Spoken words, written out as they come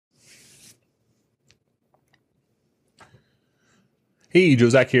Hey, Joe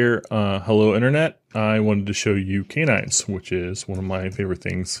Zach here. Hello, Internet. I wanted to show you K9s, which is one of my favorite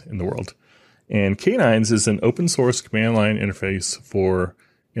things in the world. And K9s is an open source command line interface for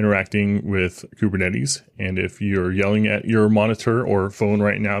interacting with Kubernetes. And if you're yelling at your monitor or phone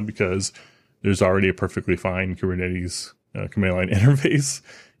right now because there's already a perfectly fine Kubernetes command line interface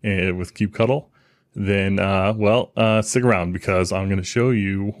with kubectl, then, stick around because I'm going to show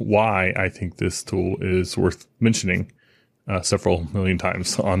you why I think this tool is worth mentioning several million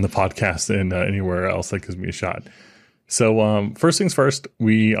times on the podcast and anywhere else that gives me a shot. So first things first,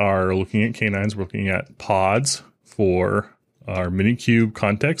 we are looking at K9s. We're looking at pods for our Minikube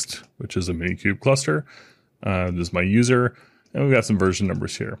context, which is a Minikube cluster. This is my user, and we've got some version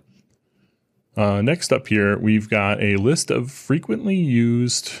numbers here. Next up here, we've got a list of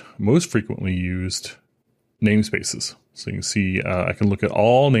most frequently used namespaces. So you can see I can look at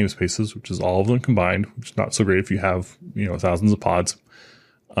all namespaces, which is all of them combined, which is not so great if you have thousands of pods.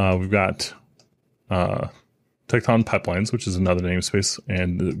 We've got Tecton pipelines, which is another namespace,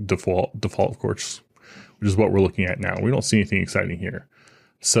 and the default, of course, which is what we're looking at now. We don't see anything exciting here.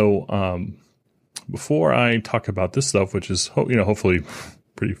 So before I talk about this stuff, which is hopefully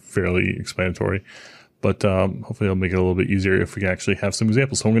pretty fairly explanatory, but hopefully I'll make it a little bit easier if we can actually have some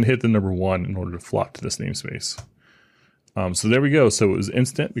examples. So I'm going to hit the number 1 in order to flop to this namespace. So there we go. So it was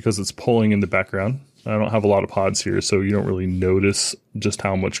instant because it's polling in the background. I don't have a lot of pods here, so you don't really notice just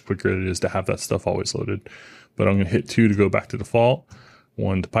how much quicker it is to have that stuff always loaded. But I'm going to hit 2 to go back to default,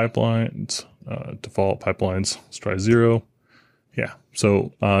 1 to pipelines, default pipelines. Let's try 0. Yeah.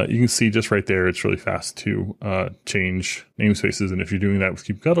 So you can see just right there, it's really fast to change namespaces. And if you're doing that with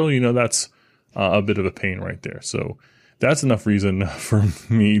kubectl, that's a bit of a pain right there. So that's enough reason for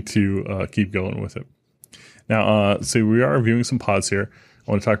me to keep going with it. Now, so we are viewing some pods here.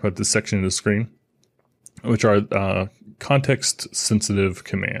 I want to talk about this section of the screen, which are context-sensitive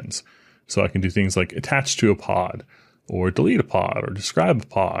commands. So I can do things like attach to a pod, or delete a pod, or describe a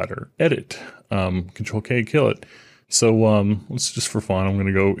pod, or edit, Control-K, kill it. So let's just for fun, I'm going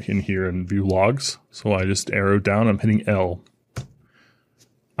to go in here and view logs. So I just arrowed down, I'm hitting L.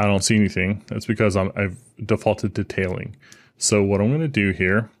 I don't see anything. That's because I've defaulted to tailing. So what I'm going to do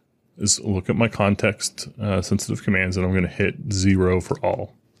here is look at my context sensitive commands, and I'm going to hit 0 for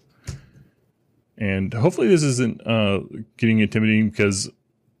all. And hopefully this isn't getting intimidating because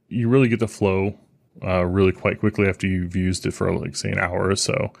you really get the flow really quite quickly after you've used it for like say an hour or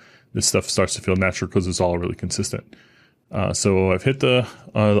so. This stuff starts to feel natural because it's all really consistent. So I've hit the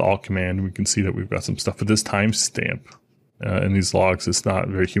all command. We can see that we've got some stuff with this timestamp in these logs. It's not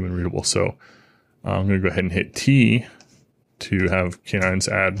very human readable. So I'm going to go ahead and hit T to have K9s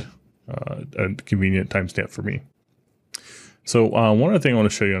add a convenient timestamp for me. So one other thing I want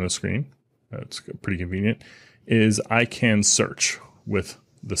to show you on the screen, that's pretty convenient, is I can search with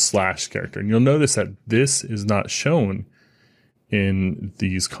the / character. And you'll notice that this is not shown in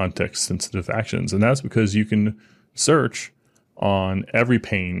these context sensitive actions. And that's because you can search on every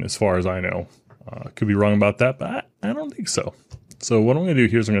pane as far as I know. Could be wrong about that, but I don't think so. So what I'm going to do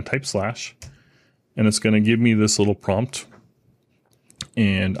here is I'm going to type / and it's going to give me this little prompt.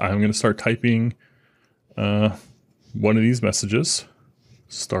 And I'm going to start typing one of these messages,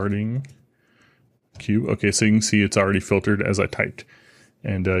 starting Q. Okay, so you can see it's already filtered as I typed.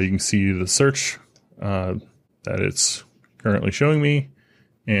 And you can see the search that it's currently showing me.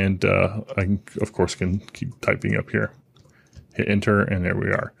 And I, of course, can keep typing up here. Hit enter, and there we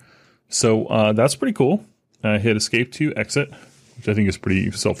are. So that's pretty cool. I hit escape to exit, which I think is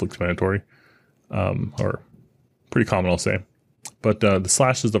pretty self-explanatory, or pretty common, I'll say. But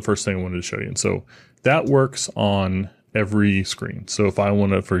the / is the first thing I wanted to show you. And so that works on every screen. So if I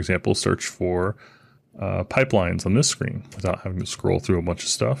want to, for example, search for pipelines on this screen without having to scroll through a bunch of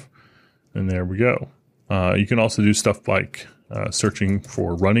stuff, and there we go. You can also do stuff like searching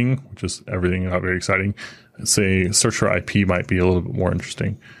for running, which is everything not very exciting. Say search for IP might be a little bit more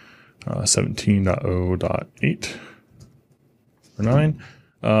interesting. 17.0.8 or 9.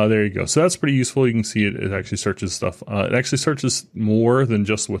 There you go. So that's pretty useful. You can see it actually searches stuff. It actually searches more than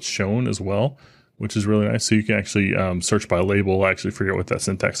just what's shown as well, which is really nice. So you can actually search by label. I actually forget what that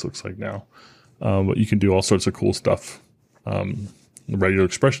syntax looks like now. But you can do all sorts of cool stuff. Regular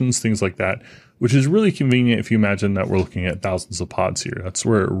expressions, things like that, which is really convenient if you imagine that we're looking at thousands of pods here. That's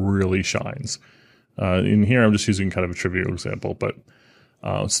where it really shines. In here, I'm just using kind of a trivial example, but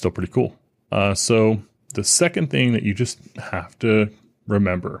it's still pretty cool. So the second thing that you just have to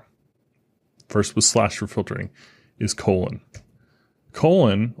remember, first with / for filtering, is colon.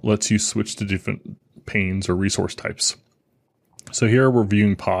 Colon lets you switch to different panes or resource types. So here we're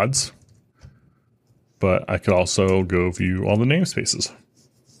viewing pods. but I could also go view all the namespaces.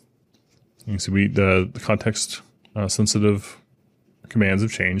 You can see the context sensitive commands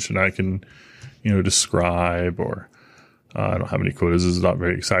have changed, and I can, describe, or I don't have any quotas. This is not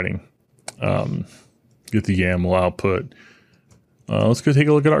very exciting. Get the YAML output. Let's go take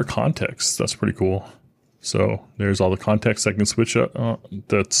a look at our context. That's pretty cool. So there's all the context I can switch up.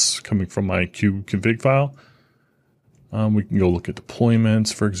 That's coming from my kube config file. We can go look at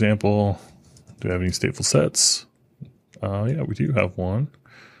deployments, for example. Do we have any stateful sets? Yeah, we do have one.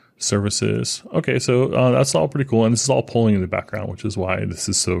 Services. Okay, so that's all pretty cool. And this is all polling in the background, which is why this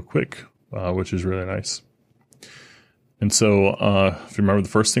is so quick, which is really nice. And so if you remember, the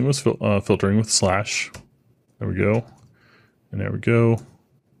first thing was filtering with slash. There we go. And there we go.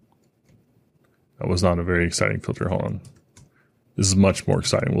 That was not a very exciting filter. Hold on. This is much more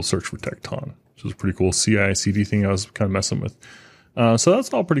exciting. We'll search for Tecton, which is a pretty cool CI/CD thing I was kind of messing with. So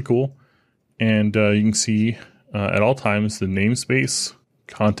that's all pretty cool. And you can see at all times the namespace,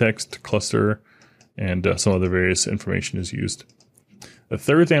 context, cluster, and some other various information is used. The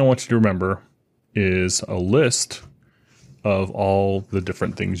third thing I want you to remember is a list of all the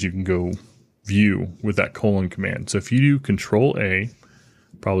different things you can go view with that colon command. So if you do ctrl-a,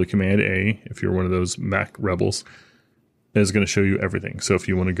 probably command A, if you're one of those Mac rebels, is going to show you everything. So if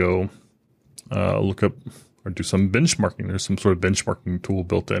you want to go look up or do some benchmarking, there's some sort of benchmarking tool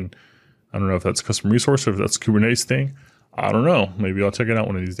built in. I don't know if that's custom resource or if that's Kubernetes thing. I don't know. Maybe I'll check it out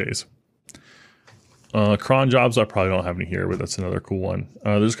one of these days. Cron Jobs, I probably don't have any here, but that's another cool one.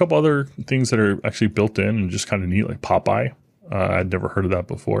 There's a couple other things that are actually built in and just kind of neat, like Popeye. I'd never heard of that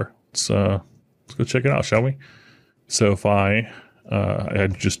before. Let's go check it out, shall we? So if I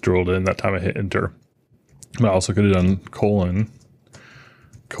had just drilled in, that time I hit enter. But I also could have done colon,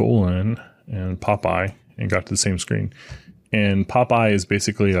 and Popeye, and got to the same screen. And Popeye is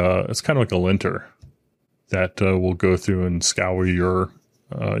basically it's kind of like a linter that will go through and scour your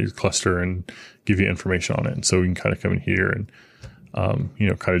cluster and give you information on it. And so we can kind of come in here and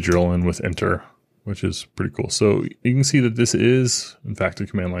kind of drill in with enter, which is pretty cool. So you can see that this is in fact a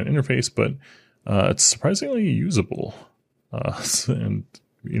command line interface, but it's surprisingly usable and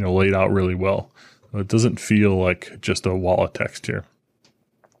laid out really well. It doesn't feel like just a wall of text here.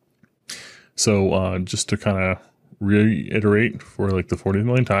 So just to kind of reiterate for like the 40th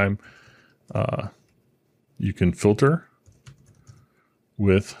million time, you can filter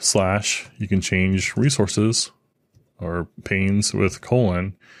with slash, you can change resources or panes with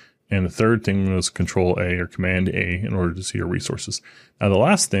colon, and the third thing was control-a or command-a in order to see your resources. Now the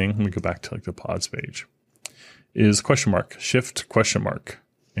last thing, let me go back to like the pods page, is question mark, shift question mark,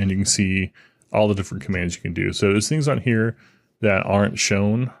 and you can see all the different commands you can do. So there's things on here that aren't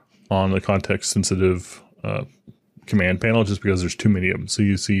shown on the context sensitive command panel just because there's too many of them. So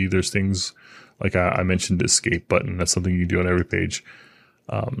you see there's things like I mentioned escape button. That's something you do on every page.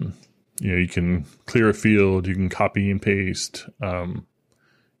 You can clear a field, you can copy and paste,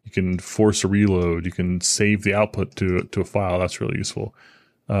 you can force a reload, you can save the output to a file. That's really useful.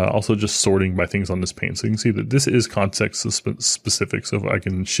 Also just sorting by things on this pane. So you can see that this is context specific. So if I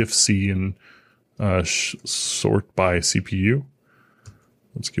can shift C and sort by CPU,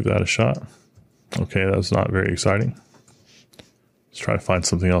 let's give that a shot. Okay, that was not very exciting. Let's try to find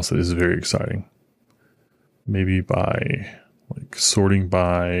something else that is very exciting. Maybe by like sorting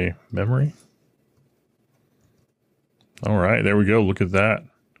by memory. All right, there we go. Look at that.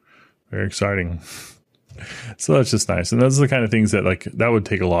 Very exciting. So that's just nice. And those are the kind of things that that would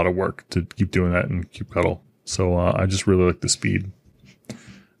take a lot of work to keep doing that in kubectl. So I just really like the speed.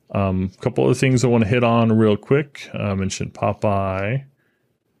 A couple other things I want to hit on real quick. I mentioned Popeye.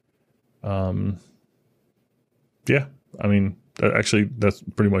 Yeah, I mean, actually, that's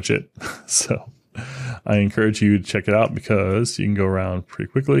pretty much it. So I encourage you to check it out because you can go around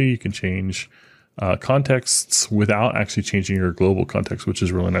pretty quickly. You can change contexts without actually changing your global context, which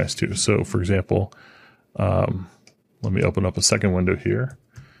is really nice too. So for example, let me open up a second window here,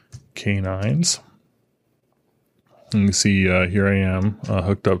 K9s. And you can see here I am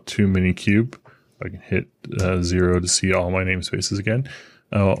hooked up to Minikube. I can hit 0 to see all my namespaces again.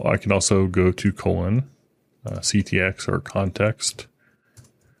 I can also go to colon, CTX or context,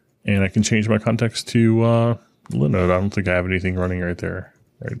 and I can change my context to Linode. I don't think I have anything running right there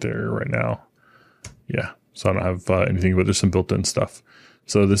right now. Yeah, so I don't have anything, but there's some built-in stuff.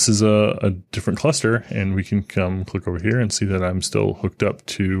 So this is a different cluster, and we can come click over here and see that I'm still hooked up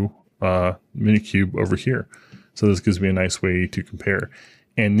to Minikube over here. So this gives me a nice way to compare.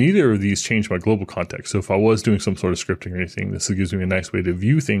 And neither of these change my global context. So if I was doing some sort of scripting or anything, this gives me a nice way to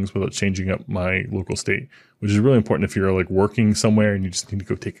view things without changing up my local state, which is really important if you're like working somewhere and you just need to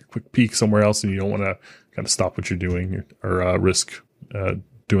go take a quick peek somewhere else and you don't want to kind of stop what you're doing or risk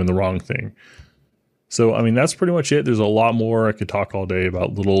doing the wrong thing. So, I mean, that's pretty much it. There's a lot more. I could talk all day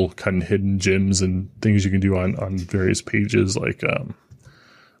about little kind of hidden gems and things you can do on various pages. Like,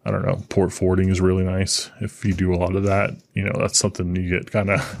 I don't know, port forwarding is really nice. If you do a lot of that, you know, that's something you get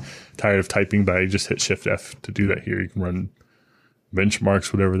kind of tired of typing by. You just hit Shift F to do that here. You can run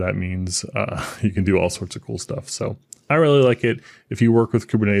benchmarks, whatever that means. You can do all sorts of cool stuff. So I really like it. If you work with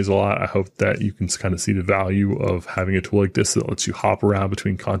Kubernetes a lot, I hope that you can kind of see the value of having a tool like this that lets you hop around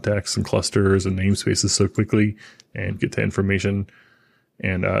between contexts and clusters and namespaces so quickly and get to information.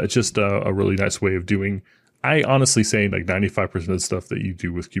 And it's just a really nice way of doing. I honestly say like 95% of the stuff that you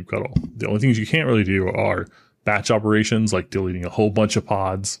do with kubectl. The only things you can't really do are batch operations like deleting a whole bunch of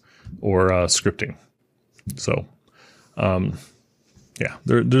pods or scripting. So, yeah,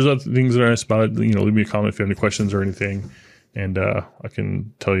 there's other things that are nice about it. You know, leave me a comment if you have any questions or anything, and I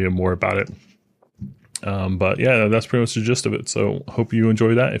can tell you more about it. But yeah, that's pretty much the gist of it. So hope you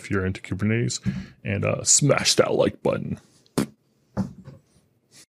enjoy that if you're into Kubernetes, and smash that like button.